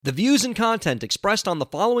The views and content expressed on the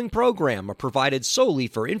following program are provided solely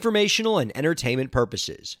for informational and entertainment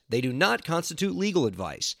purposes. They do not constitute legal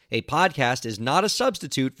advice. A podcast is not a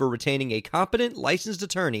substitute for retaining a competent, licensed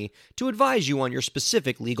attorney to advise you on your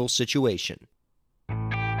specific legal situation.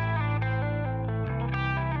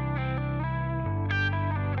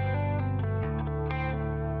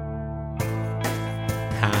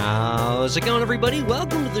 How's it going, everybody?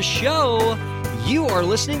 Welcome to the show. You are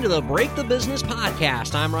listening to the Break the Business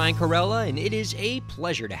podcast. I'm Ryan Corella, and it is a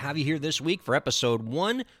pleasure to have you here this week for episode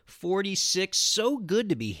 146. So good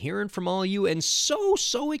to be hearing from all you, and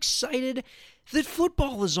so excited that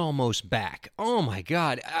football is almost back. Oh my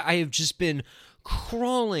God, I have just been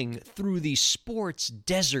crawling through the sports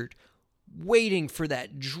desert, waiting for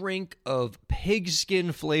that drink of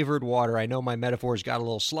pigskin-flavored water. I know my metaphors got a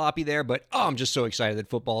little sloppy there, but I'm just so excited that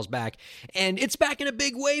football's back. And it's back in a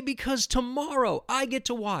big way because tomorrow I get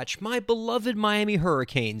to watch my beloved Miami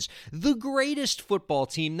Hurricanes, the greatest football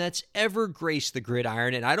team that's ever graced the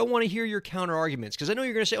gridiron. And I don't want to hear your counter-arguments because I know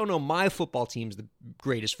you're going to say, oh no, my football team's the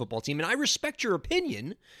greatest football team. And I respect your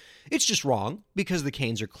opinion. It's just wrong because the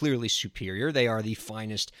Canes are clearly superior. They are the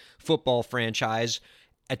finest football franchise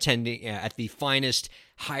attending at the finest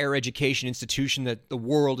higher education institution that the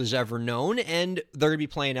world has ever known, and they're going to be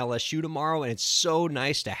playing LSU tomorrow, and it's so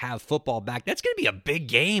nice to have football back. That's going to be a big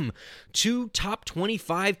game. Two top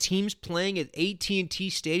 25 teams playing at AT&T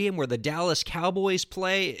Stadium where the Dallas Cowboys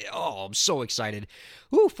play. Oh, I'm so excited.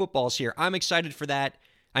 Ooh, football's here. I'm excited for that.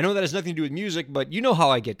 I know that has nothing to do with music, but you know how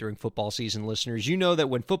I get during football season, listeners. You know that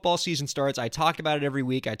when football season starts, I talk about it every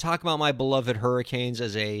week. I talk about my beloved Hurricanes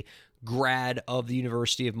as a grad of the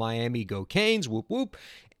University of Miami. Go Canes, whoop whoop.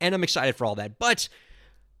 And I'm excited for all that. But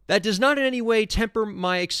that does not in any way temper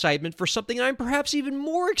my excitement for something I'm perhaps even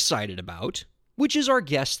more excited about, which is our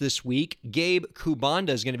guest this week. Gabe Kubanda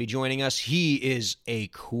is going to be joining us. He is a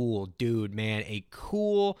cool dude, man. A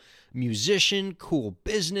cool musician, cool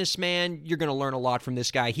businessman. You're going to learn a lot from this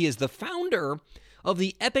guy. He is the founder of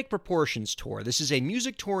the Epic Proportions Tour. This is a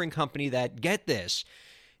music touring company that, get this,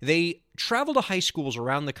 they travel to high schools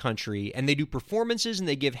around the country, and they do performances, and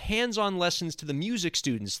they give hands-on lessons to the music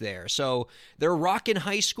students there. So they're rocking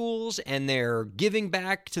high schools, and they're giving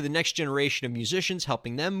back to the next generation of musicians,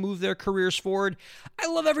 helping them move their careers forward. I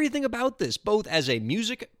love everything about this, both as a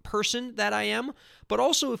music person that I am, but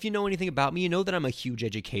also if you know anything about me, you know that I'm a huge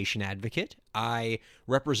education advocate. I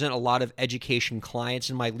represent a lot of education clients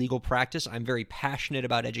in my legal practice. I'm very passionate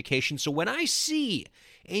about education. So when I see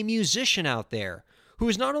a musician out there who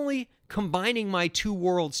is not only combining my two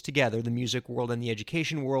worlds together, the music world and the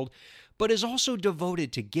education world, but is also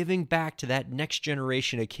devoted to giving back to that next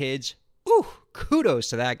generation of kids. Ooh, kudos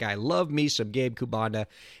to that guy. Love me some Gabe Kubanda.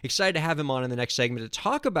 Excited to have him on in the next segment to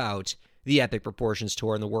talk about the Epic Proportions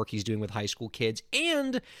Tour and the work he's doing with high school kids.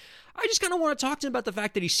 And I just kind of want to talk to him about the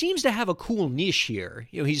fact that he seems to have a cool niche here.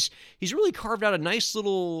 You know, he's really carved out a nice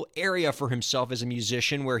little area for himself as a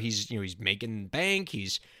musician where he's making bank,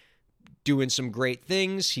 he's doing some great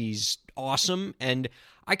things. He's awesome. And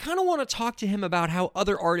I kind of want to talk to him about how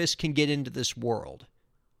other artists can get into this world.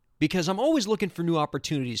 Because I'm always looking for new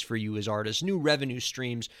opportunities for you as artists, new revenue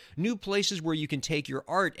streams, new places where you can take your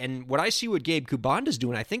art. And when I see what Gabe Kubanda's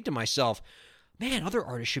doing, I think to myself, man, other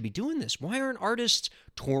artists should be doing this. Why aren't artists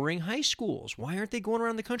touring high schools? Why aren't they going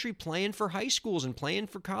around the country playing for high schools and playing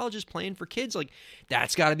for colleges, playing for kids? Like,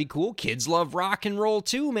 that's got to be cool. Kids love rock and roll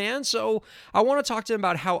too, man. So I want to talk to them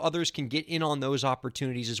about how others can get in on those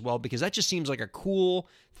opportunities as well, because that just seems like a cool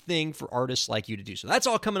thing for artists like you to do. So that's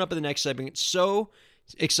all coming up in the next segment. So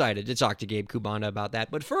excited to talk to Gabe Kubanda about that.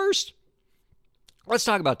 But first, let's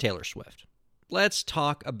talk about Taylor Swift. Let's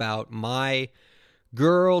talk about my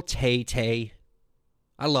girl, Tay-Tay.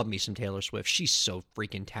 I love me some Taylor Swift. She's so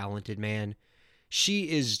freaking talented, man.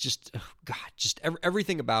 She is just, oh God, just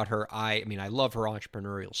everything about her. I mean, I love her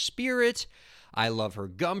entrepreneurial spirit. I love her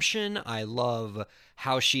gumption. I love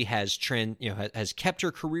how she has has kept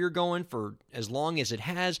her career going for as long as it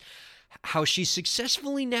has. How she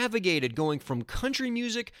successfully navigated going from country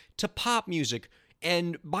music to pop music.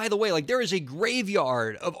 And by the way, like, there is a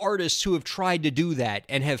graveyard of artists who have tried to do that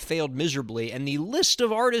and have failed miserably. And the list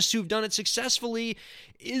of artists who've done it successfully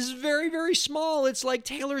is very, very small. It's like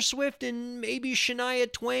Taylor Swift and maybe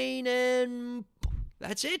Shania Twain, and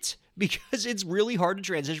that's it. Because it's really hard to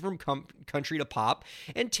transition from country to pop.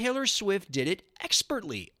 And Taylor Swift did it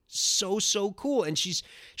expertly. So cool. And she's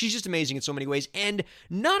just amazing in so many ways. And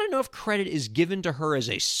not enough credit is given to her as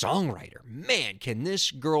a songwriter. Man, can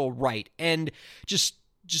this girl write. And just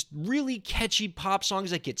just really catchy pop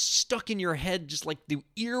songs that get stuck in your head, just like the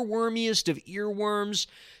earwormiest of earworms.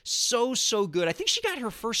 So, so good. I think she got her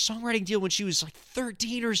first songwriting deal when she was like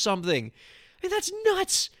 13 or something. I mean, that's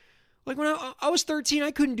nuts. Like when I was 13,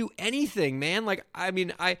 I couldn't do anything, man. Like, I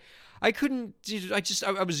mean, I couldn't,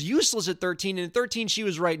 I was useless at 13. And at 13, she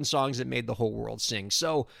was writing songs that made the whole world sing.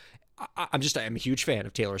 So I'm a huge fan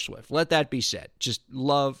of Taylor Swift. Let that be said. Just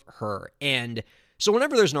love her. And so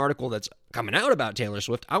whenever there's an article that's coming out about Taylor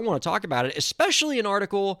Swift, I want to talk about it, especially an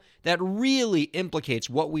article that really implicates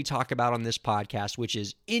what we talk about on this podcast, which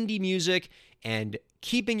is indie music and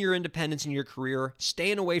keeping your independence in your career,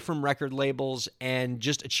 staying away from record labels, and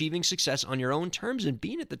just achieving success on your own terms and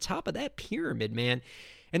being at the top of that pyramid, man.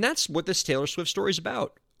 And that's what this Taylor Swift story is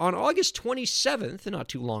about. On August 27th, not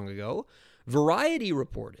too long ago, Variety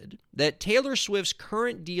reported that Taylor Swift's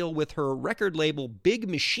current deal with her record label Big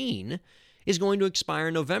Machine is going to expire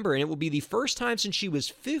in November, and it will be the first time since she was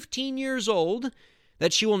 15 years old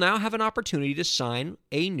that she will now have an opportunity to sign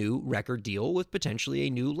a new record deal with potentially a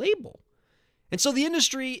new label. And so the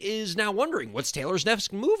industry is now wondering, what's Taylor's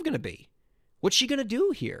next move going to be? What's she going to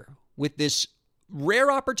do here with this rare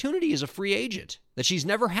opportunity as a free agent that she's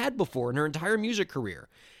never had before in her entire music career?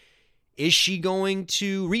 Is she going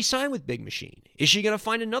to re-sign with Big Machine? Is she going to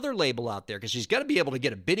find another label out there? Because she's got to be able to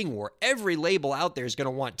get a bidding war. Every label out there is going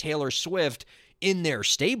to want Taylor Swift in their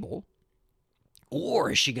stable.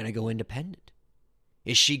 Or is she going to go independent?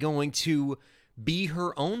 Is she going to be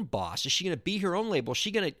her own boss? Is she going to be her own label? Is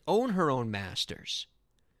she going to own her own masters?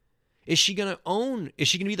 Is she going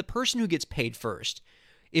to be the person who gets paid first?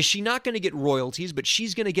 Is she not going to get royalties, but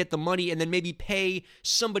she's going to get the money and then maybe pay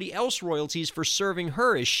somebody else royalties for serving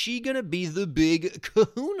her? Is she going to be the big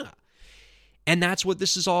kahuna? And that's what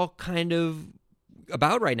this is all kind of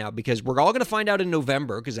about right now, because we're all going to find out in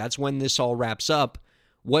November, because that's when this all wraps up,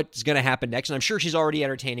 what's going to happen next. And I'm sure she's already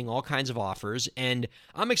entertaining all kinds of offers. And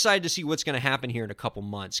I'm excited to see what's going to happen here in a couple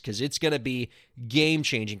months, because it's going to be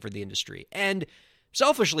game-changing for the industry. And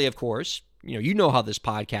selfishly, of course, you know how this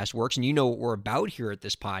podcast works, and you know what we're about here at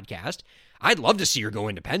this podcast. I'd love to see her go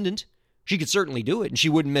independent. She could certainly do it, and she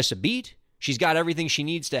wouldn't miss a beat. She's got everything she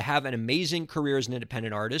needs to have an amazing career as an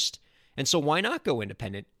independent artist, and so why not go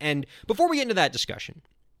independent? And before we get into that discussion,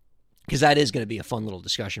 because that is going to be a fun little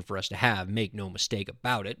discussion for us to have, make no mistake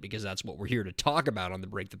about it, because that's what we're here to talk about on the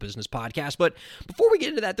Break the Business podcast. But before we get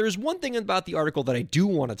into that, there's one thing about the article that I do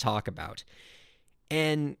want to talk about.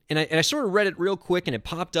 And I sort of read it real quick, and it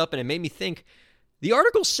popped up, and it made me think. The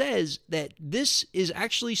article says that this is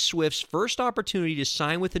actually Swift's first opportunity to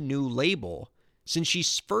sign with a new label since she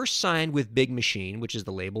first signed with Big Machine, which is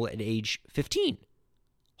the label, at age 15.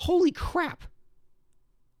 Holy crap.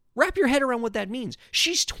 Wrap your head around what that means.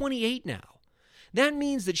 She's 28 now. That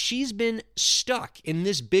means that she's been stuck in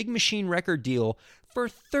this Big Machine record deal for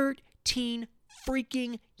 13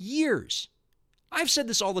 freaking years. I've said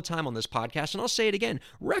this all the time on this podcast, and I'll say it again.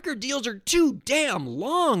 Record deals are too damn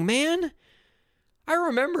long, man. I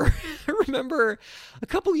remember a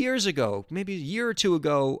couple years ago, maybe a year or two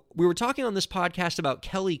ago, we were talking on this podcast about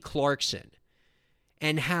Kelly Clarkson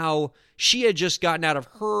and how she had just gotten out of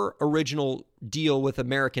her original deal with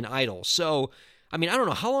American Idol. So, I mean, I don't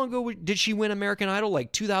know, how long ago did she win American Idol?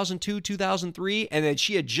 Like 2002, 2003? And then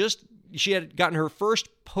she had gotten her first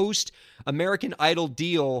post-American Idol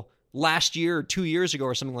deal last year or 2 years ago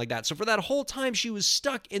or something like that. So for that whole time, she was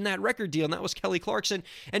stuck in that record deal, and that was Kelly Clarkson.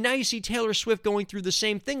 And now you see Taylor Swift going through the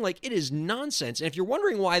same thing. Like, it is nonsense. And if you're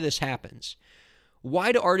wondering why this happens,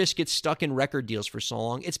 why do artists get stuck in record deals for so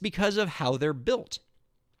long? It's because of how they're built.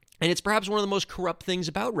 And it's perhaps one of the most corrupt things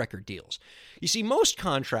about record deals. You see, most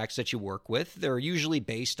contracts that you work with, they're usually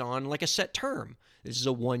based on like a set term. This is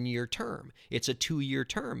a 1-year term. It's a 2-year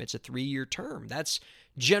term. It's a 3-year term. That's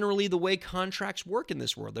generally the way contracts work in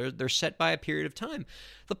this world. They're set by a period of time.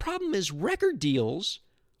 The problem is record deals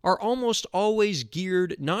are almost always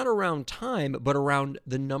geared not around time, but around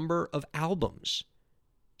the number of albums.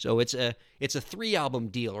 So it's a 3-album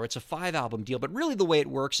deal or it's a 5-album deal. But really the way it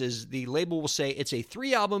works is the label will say it's a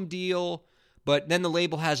 3-album deal, but then the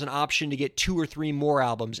label has an option to get 2 or 3 more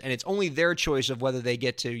albums, and it's only their choice of whether they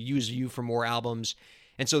get to use you for more albums.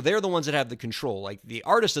 And so they're the ones that have the control. Like, the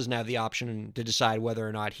artist doesn't have the option to decide whether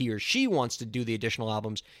or not he or she wants to do the additional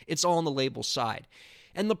albums. It's all on the label's side.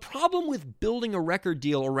 And the problem with building a record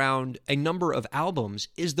deal around a number of albums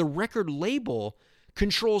is the record label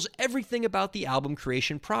controls everything about the album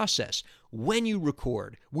creation process. When you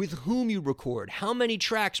record, with whom you record, how many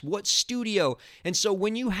tracks, what studio. And so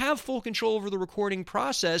when you have full control over the recording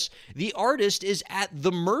process, the artist is at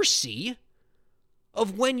the mercy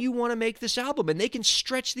of when you want to make this album. And they can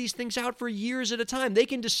stretch these things out for years at a time. They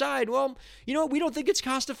can decide, well, you know, we don't think it's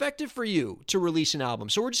cost effective for you to release an album,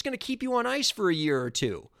 so we're just going to keep you on ice for a year or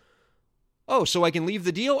two. Oh, so I can leave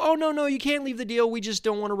the deal? Oh, no, you can't leave the deal. We just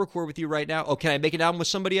don't want to record with you right now. Oh, can I make an album with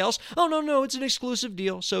somebody else? Oh, no, it's an exclusive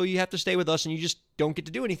deal, so you have to stay with us and you just don't get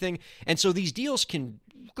to do anything. And so these deals can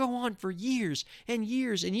go on for years and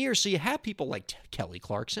years and years. So you have people like Kelly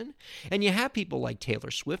Clarkson and you have people like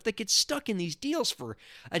Taylor Swift that get stuck in these deals for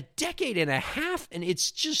a decade and a half, and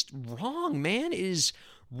it's just wrong, man. It is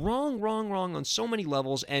wrong on so many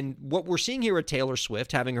levels. And what we're seeing here at Taylor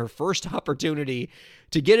Swift having her first opportunity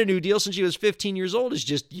to get a new deal since she was 15 years old is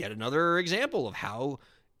just yet another example of how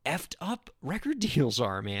effed up record deals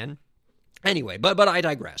are, man. Anyway, but I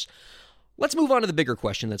digress. Let's move on to the bigger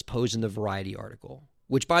question that's posed in the Variety article,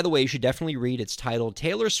 which, by the way, you should definitely read. It's titled,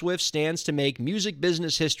 Taylor Swift Stands to Make Music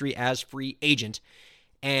Business History as Free Agent.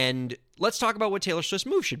 And let's talk about what Taylor Swift's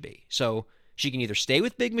move should be. So she can either stay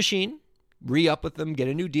with Big Machine, re-up with them, get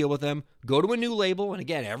a new deal with them, go to a new label, and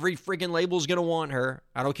again, every freaking label is going to want her.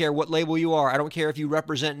 I don't care what label you are. I don't care if you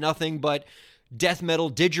represent nothing but death metal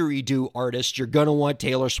didgeridoo artists. You're going to want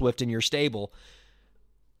Taylor Swift in your stable.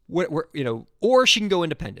 Or she can go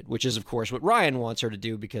independent, which is, of course, what Ryan wants her to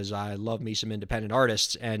do, because I love me some independent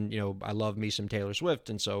artists, and, I love me some Taylor Swift,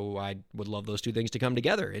 and so I would love those two things to come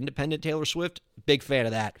together. Independent Taylor Swift, big fan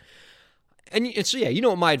of that. And so, yeah, you know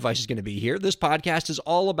what my advice is going to be here. This podcast is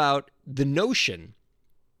all about the notion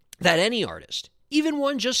that any artist, even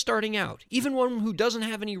one just starting out, even one who doesn't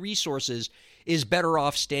have any resources, is better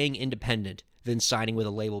off staying independent than signing with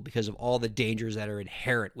a label because of all the dangers that are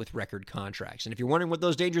inherent with record contracts. And if you're wondering what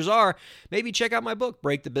those dangers are, maybe check out my book,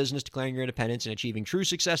 Break the Business, Declaring Your Independence and Achieving True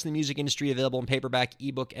Success in the Music Industry, available in paperback,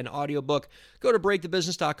 ebook, and audiobook. Go to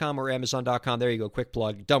breakthebusiness.com or amazon.com. There you go, quick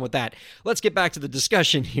plug. Done with that. Let's get back to the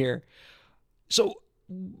discussion here. So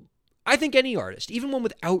I think any artist, even one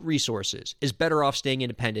without resources, is better off staying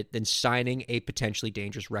independent than signing a potentially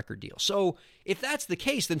dangerous record deal. So if that's the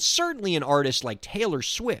case, then certainly an artist like Taylor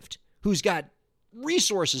Swift, who's got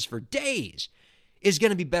resources for days, is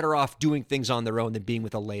going to be better off doing things on their own than being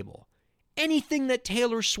with a label. Anything that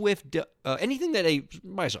Taylor Swift, anything that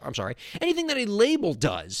a label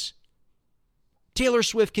does, Taylor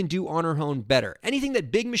Swift can do on her own better. Anything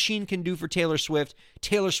that Big Machine can do for Taylor Swift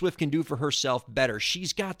can do for herself better.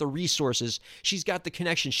 She's got the resources. She's got the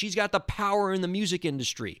connections. She's got the power in the music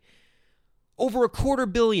industry. Over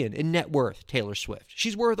 $250 million in net worth, Taylor Swift.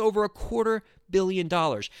 She's worth over $250 million.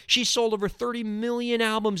 She's sold over 30 million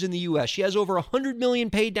albums in the U.S. She has over 100 million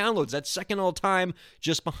paid downloads. That's second all time,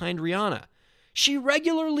 just behind Rihanna. She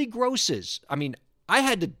regularly grosses. I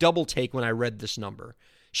had to double take when I read this number.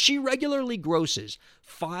 She regularly grosses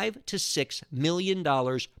 $5 to $6 million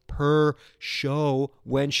per show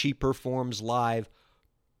when she performs live.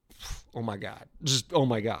 Oh my God.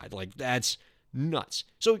 Like, that's nuts.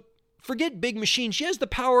 So forget Big Machine. She has the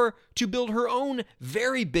power to build her own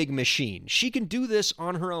very big machine. She can do this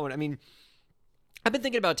on her own. I've been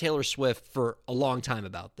thinking about Taylor Swift for a long time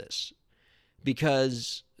about this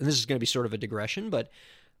because, and this is going to be sort of a digression, but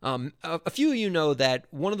a few of you know that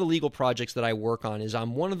one of the legal projects that I work on is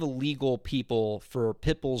I'm one of the legal people for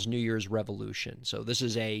Pitbull's New Year's Revolution. So this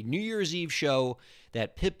is a New Year's Eve show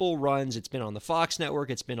that Pitbull runs. It's been on the Fox network.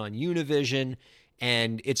 It's been on Univision.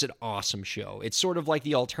 And it's an awesome show. It's sort of like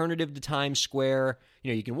the alternative to Times Square.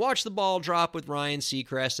 You can watch the ball drop with Ryan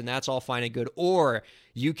Seacrest, and that's all fine and good. Or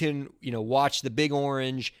you can, watch the Big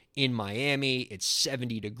Orange in Miami. It's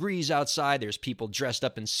 70 degrees outside. There's people dressed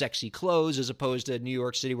up in sexy clothes as opposed to New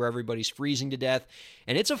York City where everybody's freezing to death.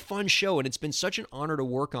 And it's a fun show, and it's been such an honor to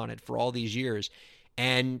work on it for all these years.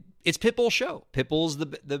 And it's Pitbull's show. Pitbull's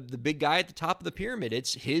the big guy at the top of the pyramid.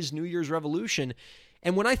 It's his New Year's Revolution.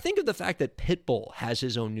 And when I think of the fact that Pitbull has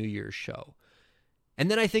his own New Year's show, and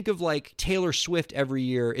then I think of like Taylor Swift every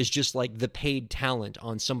year is just like the paid talent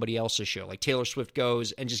on somebody else's show. Like Taylor Swift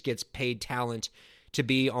goes and just gets paid talent to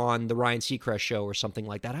be on the Ryan Seacrest show or something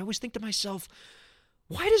like that. I always think to myself,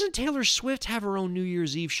 why doesn't Taylor Swift have her own New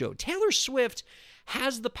Year's Eve show? Taylor Swift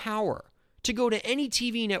has the power to go to any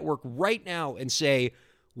TV network right now and say,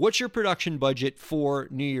 what's your production budget for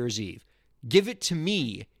New Year's Eve? Give it to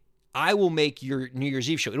me. I will make your New Year's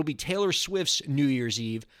Eve show. It'll be Taylor Swift's New Year's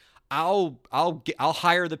Eve. I'll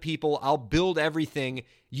hire the people. I'll build everything.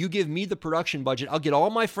 You give me the production budget. I'll get all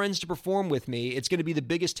my friends to perform with me. It's going to be the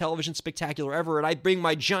biggest television spectacular ever. And I bring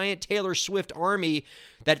my giant Taylor Swift army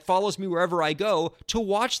that follows me wherever I go to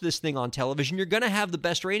watch this thing on television. You're going to have the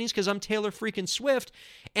best ratings because I'm Taylor freaking Swift.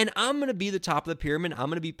 And I'm going to be the top of the pyramid. I'm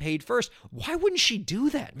going to be paid first. Why wouldn't she do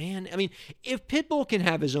that, man? I mean, if Pitbull can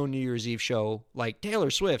have his own New Year's Eve show, like Taylor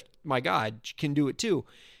Swift, my God, can do it too.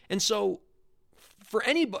 And so for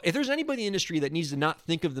anybody, if there's anybody in the industry that needs to not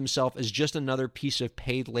think of themselves as just another piece of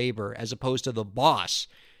paid labor as opposed to the boss,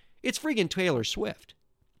 it's freaking Taylor Swift.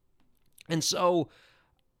 And so,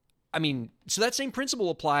 I mean, so that same principle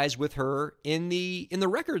applies with her in the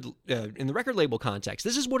record label context.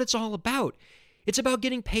 This is what it's all about. It's about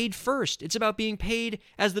getting paid first. It's about being paid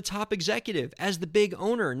as the top executive, as the big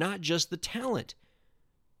owner, not just the talent.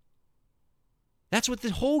 That's what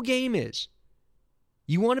the whole game is.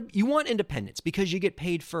 You want independence because you get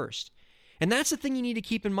paid first. And that's the thing you need to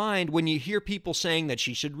keep in mind when you hear people saying that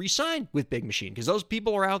she should re-sign with Big Machine, because those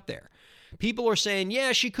people are out there. People are saying,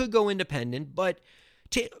 yeah, she could go independent, but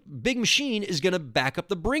Big Machine is going to back up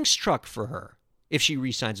the Brinks truck for her if she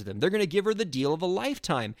re-signs with them. They're going to give her the deal of a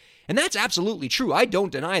lifetime. And that's absolutely true. I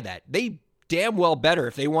don't deny that. They damn well better,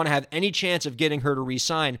 if they want to have any chance of getting her to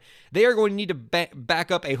re-sign, they are going to need to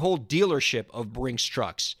back up a whole dealership of Brinks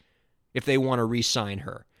trucks if they want to re-sign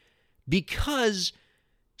her, because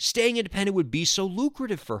staying independent would be so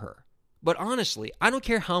lucrative for her. But honestly, I don't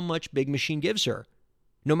care how much Big Machine gives her.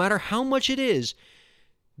 No matter how much it is,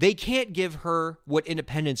 they can't give her what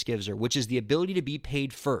independence gives her, which is the ability to be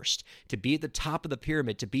paid first, to be at the top of the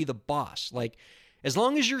pyramid, to be the boss. Like, as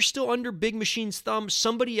long as you're still under Big Machine's thumb,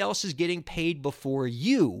 somebody else is getting paid before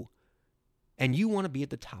you, and you want to be at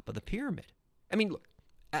the top of the pyramid. I mean, look,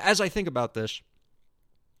 as I think about this,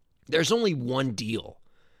 there's only one deal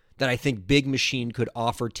that I think Big Machine could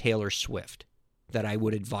offer Taylor Swift that I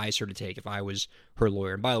would advise her to take if I was her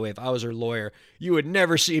lawyer. And by the way, if I was her lawyer, you would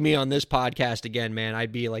never see me on this podcast again, man.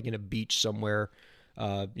 I'd be like in a beach somewhere,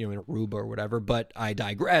 in Aruba or whatever, but I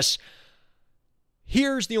digress.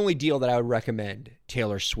 Here's the only deal that I would recommend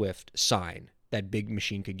Taylor Swift sign that Big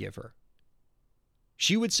Machine could give her.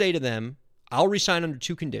 She would say to them, I'll resign under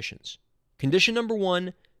two conditions. Condition number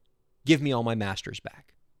one, give me all my masters back.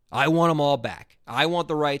 I want them all back. I want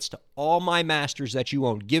the rights to all my masters that you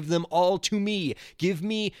own. Give them all to me. Give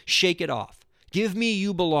me Shake It Off. Give me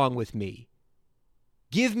You Belong With Me.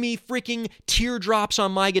 Give me freaking Teardrops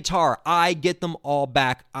on My Guitar. I get them all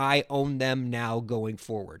back. I own them now going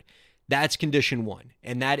forward. That's condition one.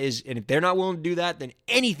 And if they're not willing to do that, then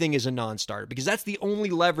anything is a non-starter, because that's the only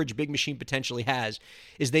leverage Big Machine potentially has,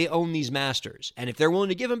 is they own these masters. And if they're willing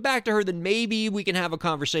to give them back to her, then maybe we can have a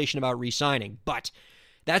conversation about re-signing. But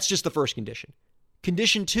that's just the first condition.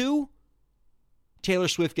 Condition two, Taylor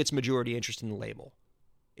Swift gets majority interest in the label.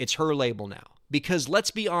 It's her label now. Because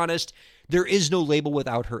let's be honest, there is no label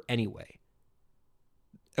without her anyway.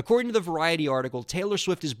 According to the Variety article, Taylor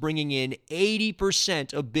Swift is bringing in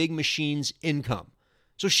 80% of Big Machine's income.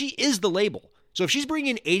 So she is the label. So if she's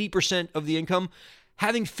bringing in 80% of the income,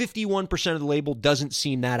 having 51% of the label doesn't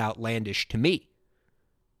seem that outlandish to me.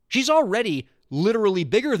 She's already literally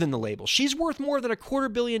bigger than the label. She's worth more than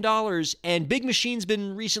 $250 million, and Big Machine's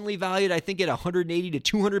been recently valued, I think, at 180 to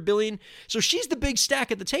 200 billion. So she's the big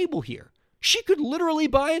stack at the table here. She could literally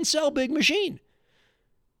buy and sell Big Machine.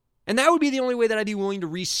 And that would be the only way that I'd be willing to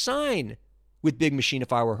re-sign with Big Machine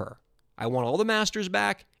if I were her. I want all the masters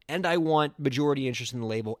back, and I want majority interest in the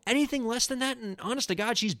label. Anything less than that, and honest to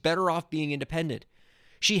God, she's better off being independent.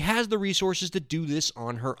 She has the resources to do this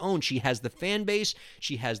on her own. She has the fan base,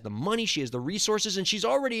 she has the money, she has the resources, and she's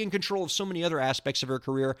already in control of so many other aspects of her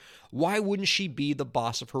career. Why wouldn't she be the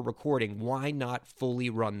boss of her recording? Why not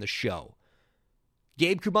fully run the show?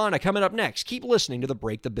 Gabe Kubanda coming up next. Keep listening to the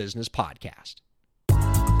Break the Business podcast.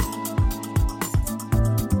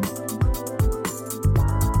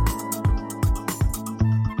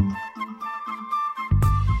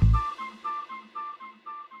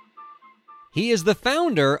 He is the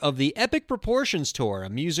founder of the Epic Proportions Tour, a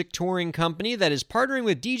music touring company that is partnering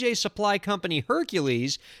with DJ supply company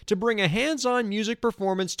Hercules to bring a hands-on music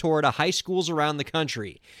performance tour to high schools around the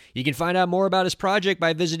country. You can find out more about his project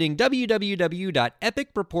by visiting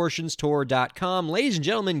www.epicproportionstour.com. Ladies and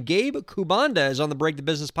gentlemen, Gabe Kubanda is on the Break the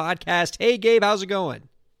Business podcast. Hey, Gabe, how's it going?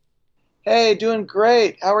 Hey, doing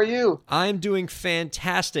great. How are you? I'm doing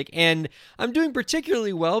fantastic, and I'm doing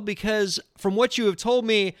particularly well because from what you have told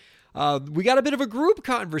me, we got a bit of a group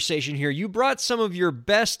conversation here. You brought some of your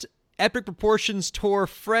best Epic Proportions Tour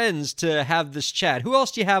friends to have this chat. Who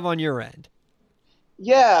else do you have on your end?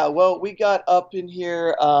 Yeah, well, we got up in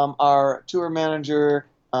here our tour manager,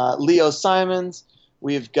 Leo Simons.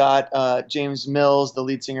 We've got James Mills, the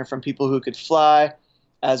lead singer from People Who Could Fly,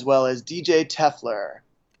 as well as DJ Tefler.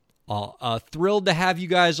 Thrilled to have you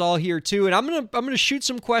guys all here too, and I'm gonna shoot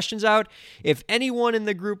some questions out. If anyone in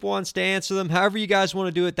the group wants to answer them, however you guys want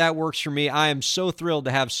to do it, that works for me. I am so thrilled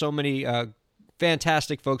to have so many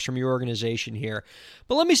fantastic folks from your organization here.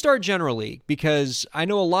 But let me start generally, because I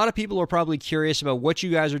know a lot of people are probably curious about what you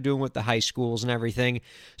guys are doing with the high schools and everything.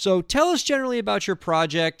 So tell us generally about your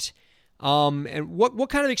project, and what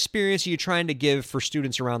kind of experience are you trying to give for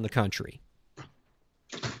students around the country?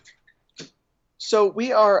 So we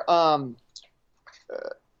kind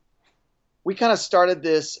of started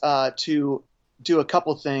this to do a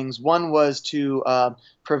couple things. One was to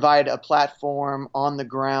provide a platform on the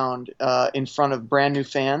ground in front of brand new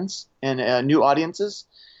fans and new audiences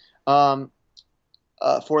for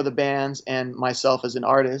the bands and myself as an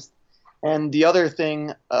artist. And the other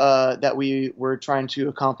thing that we were trying to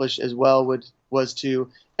accomplish as well was to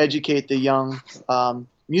educate the young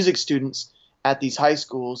music students at these high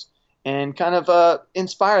schools and kind of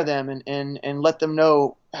inspire them and let them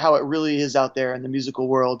know how it really is out there in the musical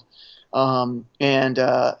world, and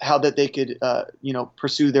how that they could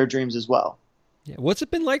pursue their dreams as well. Yeah. What's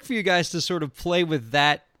it been like for you guys to sort of play with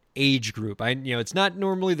that age group? It's not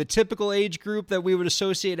normally the typical age group that we would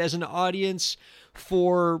associate as an audience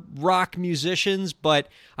for rock musicians, but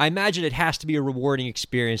I imagine it has to be a rewarding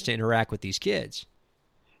experience to interact with these kids.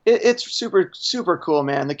 It's super, super cool,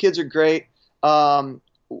 man. The kids are great.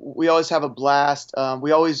 We always have a blast.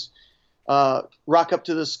 We always rock up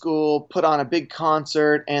to the school, put on a big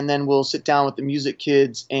concert, and then we'll sit down with the music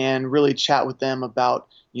kids and really chat with them about,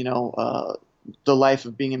 the life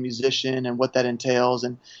of being a musician and what that entails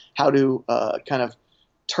and how to kind of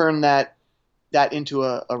turn that into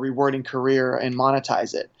a rewarding career and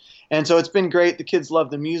monetize it. And so it's been great. The kids love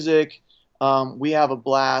the music. We have a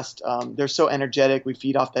blast. They're so energetic. We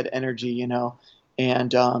feed off that energy,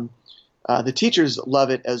 and the teachers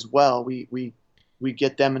love it as well. We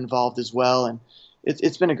get them involved as well, and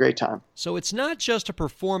it's been a great time. So it's not just a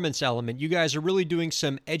performance element. You guys are really doing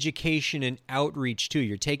some education and outreach too.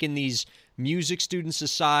 You're taking these music students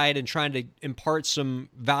aside and trying to impart some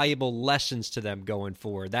valuable lessons to them going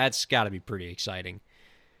forward. That's got to be pretty exciting.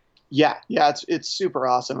 Yeah, it's super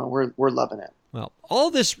awesome, and we're loving it. Well, all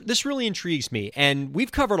this really intrigues me, and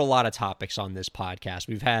we've covered a lot of topics on this podcast.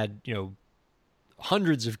 We've had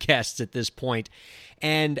hundreds of guests at this point,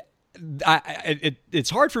 and it's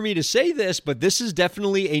hard for me to say this, but this is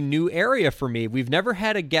definitely a new area for me. We've never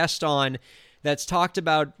had a guest on that's talked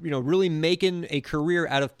about really making a career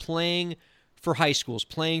out of playing for high schools,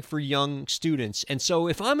 playing for young students. And so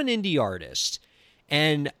if I'm an indie artist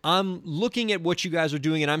and I'm looking at what you guys are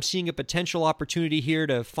doing and I'm seeing a potential opportunity here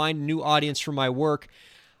to find a new audience for my work,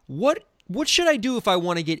 what should I do if I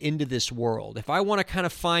want to get into this world? If I want to kind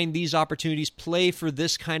of find these opportunities, play for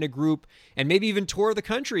this kind of group, and maybe even tour the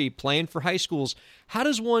country playing for high schools, how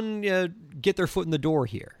does one get their foot in the door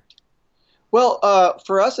here? Well,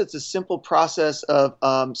 for us, it's a simple process of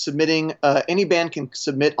submitting. Any band can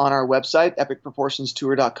submit on our website,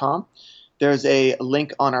 epicproportionstour.com. There's a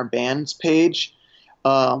link on our bands page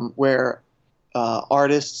where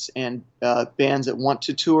artists and bands that want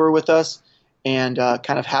to tour with us and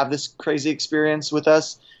kind of have this crazy experience with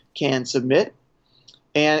us can submit.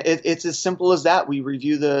 And it's as simple as that. We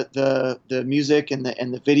review the music and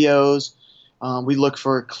the videos. We look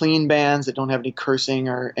for clean bands that don't have any cursing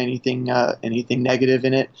or anything negative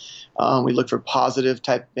in it. We look for positive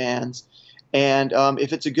type bands. And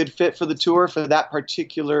if it's a good fit for the tour, for that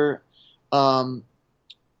particular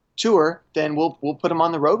tour, then we'll put them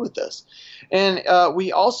on the road with us. And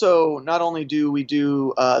we also, not only do we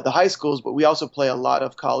do the high schools, but we also play a lot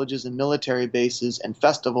of colleges and military bases and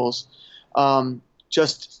festivals.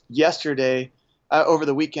 Just yesterday, over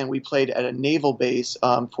the weekend, we played at a naval base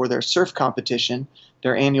for their surf competition,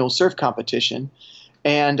 their annual surf competition.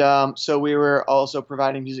 And so we were also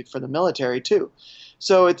providing music for the military too.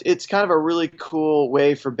 So it's kind of a really cool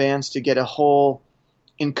way for bands to get a whole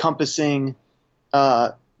encompassing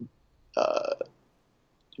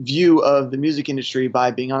view of the music industry by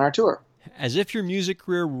being on our tour. As if your music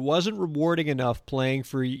career wasn't rewarding enough playing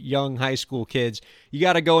for young high school kids, you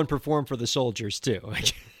got to go and perform for the soldiers too.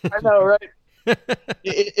 I know, right?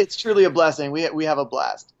 It's truly a blessing. We have a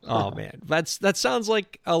blast. Oh man, that sounds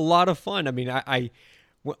like a lot of fun. I mean, I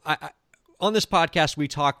on this podcast we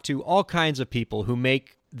talk to all kinds of people who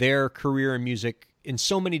make their career in music in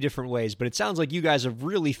so many different ways, but it sounds like you guys have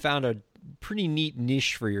really found a pretty neat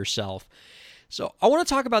niche for yourself. So I want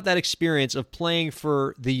to talk about that experience of playing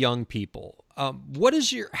for the young people. How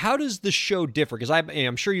does the show differ? Because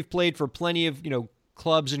I'm sure you've played for plenty of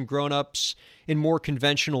clubs and grown-ups in more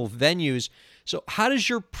conventional venues. So how does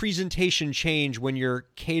your presentation change when you're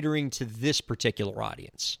catering to this particular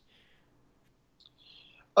audience?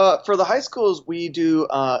 For the high schools, we do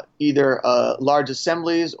either large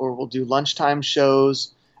assemblies or we'll do lunchtime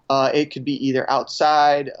shows. It could be either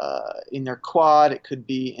outside in their quad. It could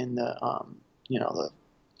be in the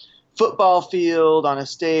football field on a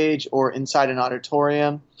stage or inside an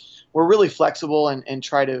auditorium. We're really flexible and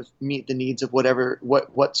try to meet the needs of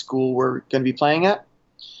what school we're going to be playing at.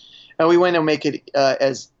 And we want to make it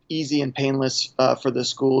as easy and painless for the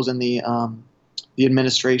schools and the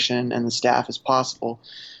administration and the staff as possible.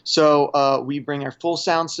 So we bring our full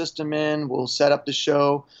sound system in. We'll set up the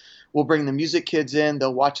show. We'll bring the music kids in.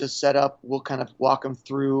 They'll watch us set up. We'll kind of walk them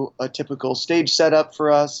through a typical stage setup for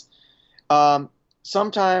us.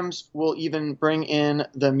 Sometimes we'll even bring in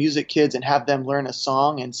the music kids and have them learn a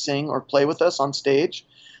song and sing or play with us on stage.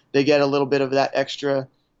 They get a little bit of that extra,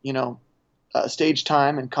 stage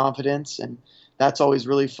time and confidence, and that's always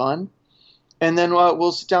really fun. And then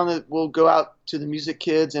we'll sit down. We'll go out to the music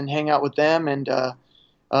kids and hang out with them. And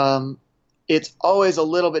it's always a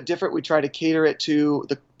little bit different. We try to cater it to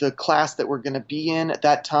the class that we're going to be in at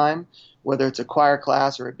that time, whether it's a choir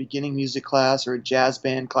class or a beginning music class or a jazz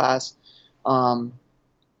band class. And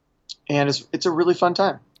it's a really fun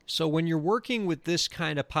time. So when you're working with this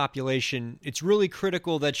kind of population, it's really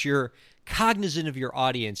critical that you're cognizant of your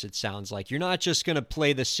audience, it sounds like. You're not just going to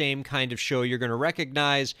play the same kind of show. You're going to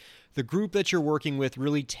recognize the group that you're working with,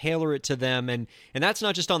 really tailor it to them. And that's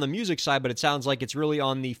not just on the music side, but it sounds like it's really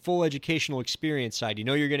on the full educational experience side.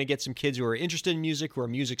 You're going to get some kids who are interested in music, who are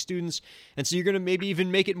music students. And so you're going to maybe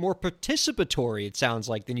even make it more participatory, it sounds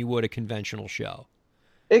like, than you would a conventional show.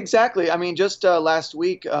 Exactly. I mean, just last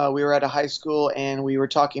week, we were at a high school and we were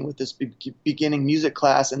talking with this beginning music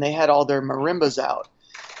class, and they had all their marimbas out.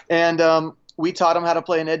 And we taught them how to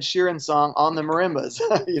play an Ed Sheeran song on the marimbas,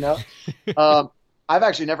 I've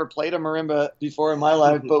actually never played a marimba before in my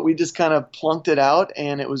life, but we just kind of plunked it out,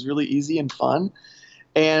 and it was really easy and fun.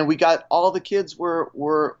 And we got all the kids were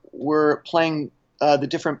playing the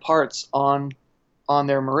different parts on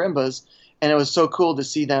their marimbas, and it was so cool to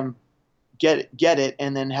see them get it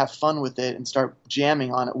and then have fun with it and start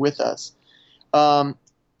jamming on it with us. And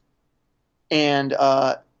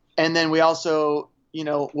then we also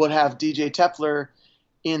would have DJ Tefler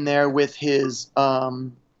in there with his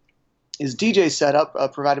DJ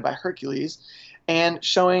setup provided by Hercules, and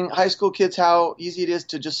showing high school kids how easy it is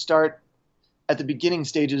to just start at the beginning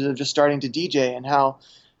stages of just starting to DJ, and how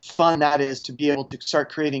fun that is to be able to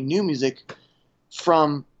start creating new music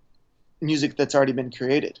from music that's already been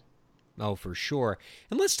created. Oh, for sure.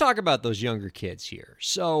 And let's talk about those younger kids here.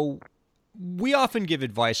 So we often give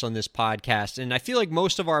advice on this podcast, and I feel like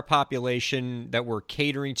most of our population that we're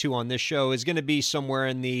catering to on this show is going to be somewhere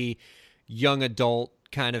in the young adult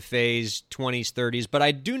kind of phase, 20s, 30s. But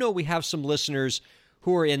I do know we have some listeners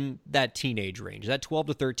who are in that teenage range, that 12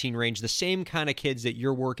 to 13 range, the same kind of kids that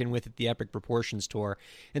you're working with at the Epic Proportions Tour.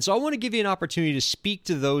 And so I want to give you an opportunity to speak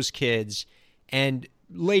to those kids and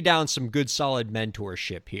lay down some good, solid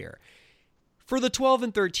mentorship here. For the 12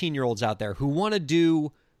 and 13-year-olds out there who want to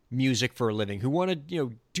do music for a living, who want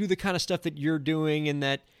to do the kind of stuff that you're doing and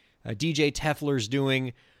that DJ Tefler's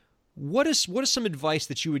doing, what is some advice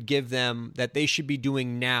that you would give them that they should be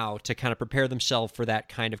doing now to kind of prepare themselves for that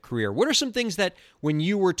kind of career? What are some things that when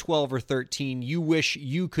you were 12 or 13 you wish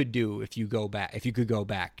you could do if you could go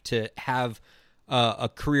back to have a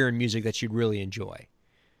career in music that you'd really enjoy?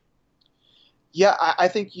 Yeah, I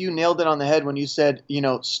think you nailed it on the head when you said,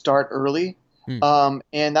 start early.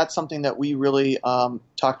 And that's something that we really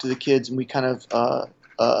talk to the kids, and we kind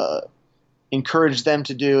of encourage them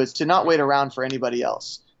to do, is to not wait around for anybody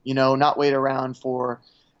else. Not wait around for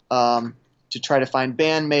to try to find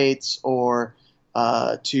bandmates or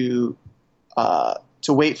to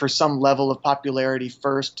wait for some level of popularity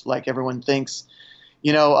first, like everyone thinks.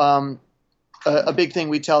 A big thing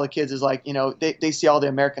we tell the kids is like, they see all the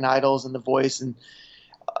American Idols and The Voice, and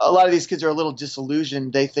a lot of these kids are a little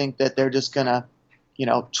disillusioned. They think that they're just gonna,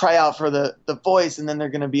 try out for the Voice, and then they're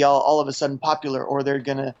gonna be all of a sudden popular, or they're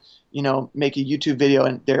gonna, make a YouTube video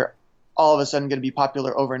and they're all of a sudden gonna be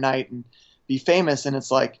popular overnight and be famous. And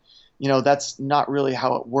it's like, that's not really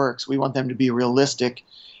how it works. We want them to be realistic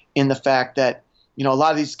in the fact that, a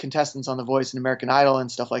lot of these contestants on The Voice and American Idol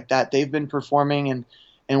and stuff like that, they've been performing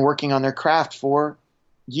and working on their craft for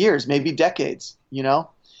years, maybe decades,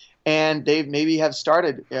 and they maybe have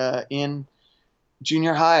started in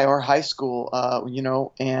junior high or high school,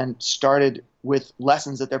 and started with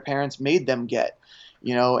lessons that their parents made them get,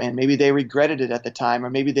 and maybe they regretted it at the time,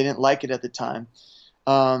 or maybe they didn't like it at the time.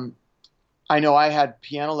 I know I had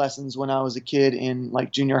piano lessons when I was a kid in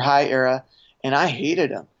like junior high era, and I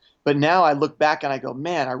hated them. But now I look back and I go,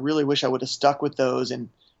 man, I really wish I would have stuck with those and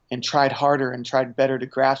tried harder and tried better to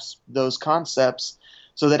grasp those concepts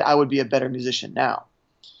so that I would be a better musician now.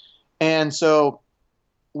 And so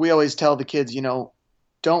we always tell the kids,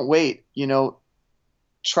 don't wait,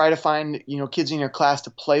 try to find, kids in your class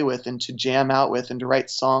to play with and to jam out with and to write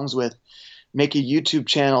songs with, make a YouTube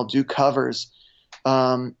channel, do covers,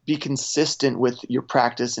 be consistent with your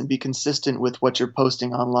practice and be consistent with what you're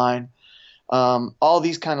posting online. All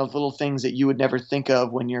these kind of little things that you would never think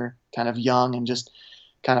of when you're kind of young and just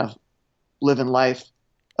kind of living life.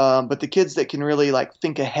 But the kids that can really like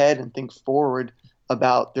think ahead and think forward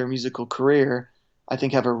about their musical career, I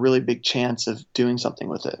think have a really big chance of doing something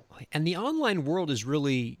with it. And the online world is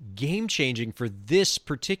really game-changing for this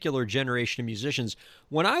particular generation of musicians.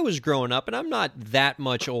 When I was growing up, and I'm not that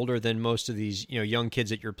much older than most of these, young kids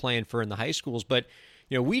that you're playing for in the high schools, but,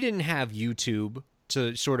 we didn't have YouTube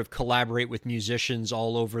to sort of collaborate with musicians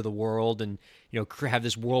all over the world and, have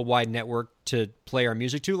this worldwide network to play our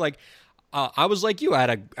music to. Like, I was like you,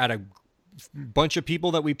 I had a bunch of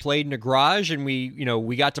people that we played in a garage, and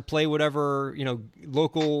we got to play whatever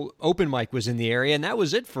local open mic was in the area, and that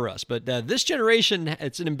was it for us. But this generation,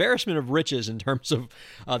 it's an embarrassment of riches in terms of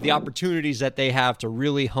the opportunities that they have to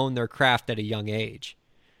really hone their craft at a young age.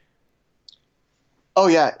 Oh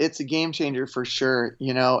yeah, it's a game changer for sure.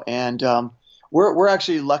 And we're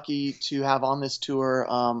actually lucky to have on this tour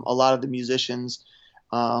a lot of the musicians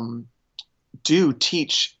do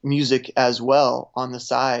teach music as well on the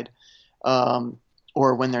side.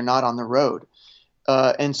 Or when they're not on the road.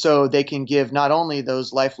 And so they can give not only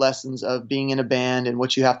those life lessons of being in a band and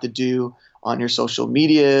what you have to do on your social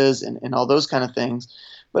medias and all those kind of things,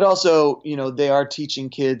 but also, they are teaching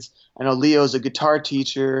kids. I know Leo's a guitar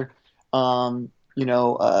teacher, Tefler's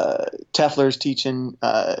teaching,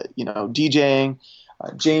 DJing,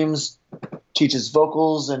 James teaches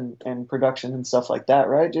vocals and production and stuff like that,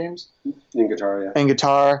 right, James? And guitar, yeah. And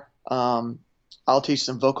guitar. I'll teach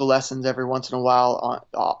some vocal lessons every once in a while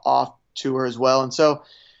off tour as well. And so,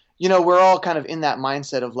 we're all kind of in that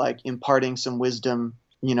mindset of like imparting some wisdom,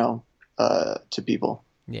 to people.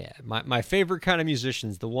 Yeah. My favorite kind of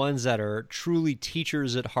musicians, the ones that are truly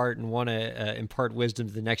teachers at heart and want to impart wisdom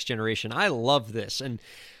to the next generation. I love this. And,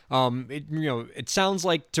 it sounds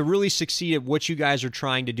like to really succeed at what you guys are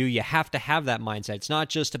trying to do, you have to have that mindset. It's not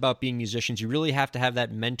just about being musicians. You really have to have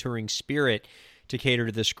that mentoring spirit to cater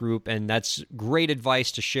to this group, and that's great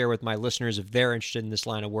advice to share with my listeners if they're interested in this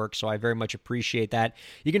line of work, so I very much appreciate that.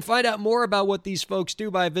 You can find out more about what these folks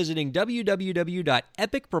do by visiting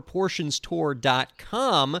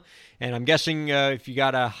www.epicproportionstour.com, and I'm guessing if you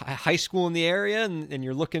got a high school in the area and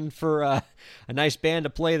you're looking for a nice band to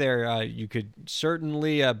play there, you could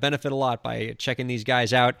certainly benefit a lot by checking these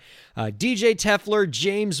guys out. DJ Tefler,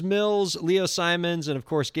 James Mills, Leo Simons, and of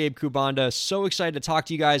course Gabe Kubanda. So excited to talk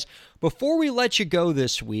to you guys. Before we let you go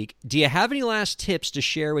this week, do you have any last tips to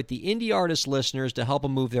share with the indie artist listeners to help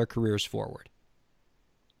them move their careers forward?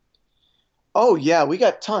 Oh yeah, we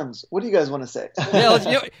got tons. What do you guys want to say?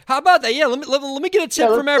 Yeah, how about that? Yeah, let me get a tip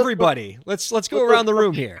from everybody. Let's go around the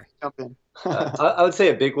room here. Jump in. I would say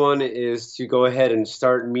a big one is to go ahead and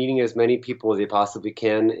start meeting as many people as you possibly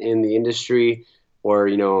can in the industry, or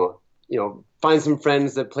find some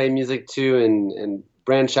friends that play music too, and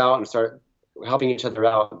branch out and start helping each other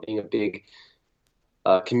out, being a big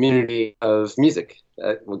community of music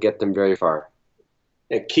that will get them very far.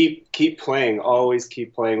 And keep playing. Always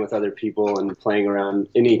keep playing with other people and playing around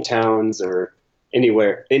any towns or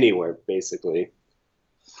anywhere, basically.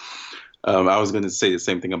 I was going to say the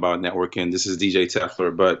same thing about networking. This is DJ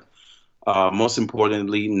Tefler, but most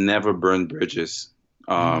importantly, never burn bridges.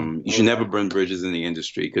 You should never burn bridges in the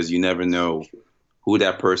industry because you never know who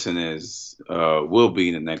that person will be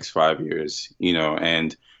in the next 5 years,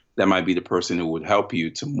 and that might be the person who would help you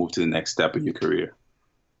to move to the next step of your career.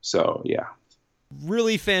 So, yeah.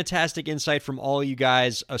 Really fantastic insight from all you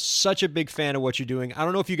guys. Such a big fan of what you're doing. I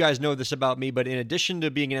don't know if you guys know this about me, but in addition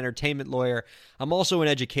to being an entertainment lawyer, I'm also an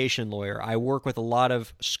education lawyer. I work with a lot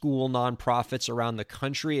of school nonprofits around the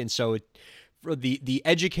country, and so the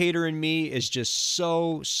educator in me is just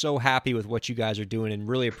so happy with what you guys are doing and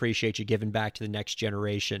really appreciate you giving back to the next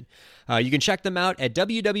generation. You can check them out at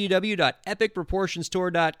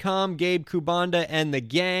www.epicproportionstour.com. Gabe Kubanda and the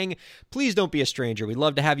gang. Please don't be a stranger. We'd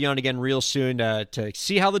love to have you on again real soon to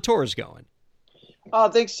see how the tour is going.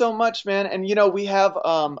 Oh, thanks so much, man. And, we have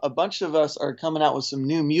a bunch of us are coming out with some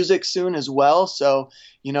new music soon as well. So,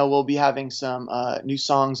 we'll be having some new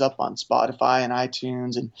songs up on Spotify and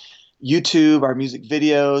iTunes and YouTube, our music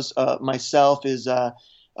videos. Myself is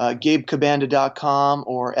GabeKubanda.com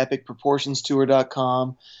or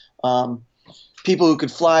EpicProportionsTour.com. People Who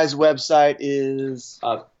Could Fly's website is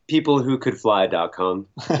peoplewhocouldfly.com.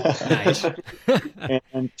 Nice.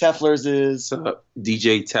 And Teffler's is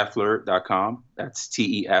DJTeffler.com. That's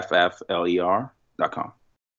TEFFLER.com.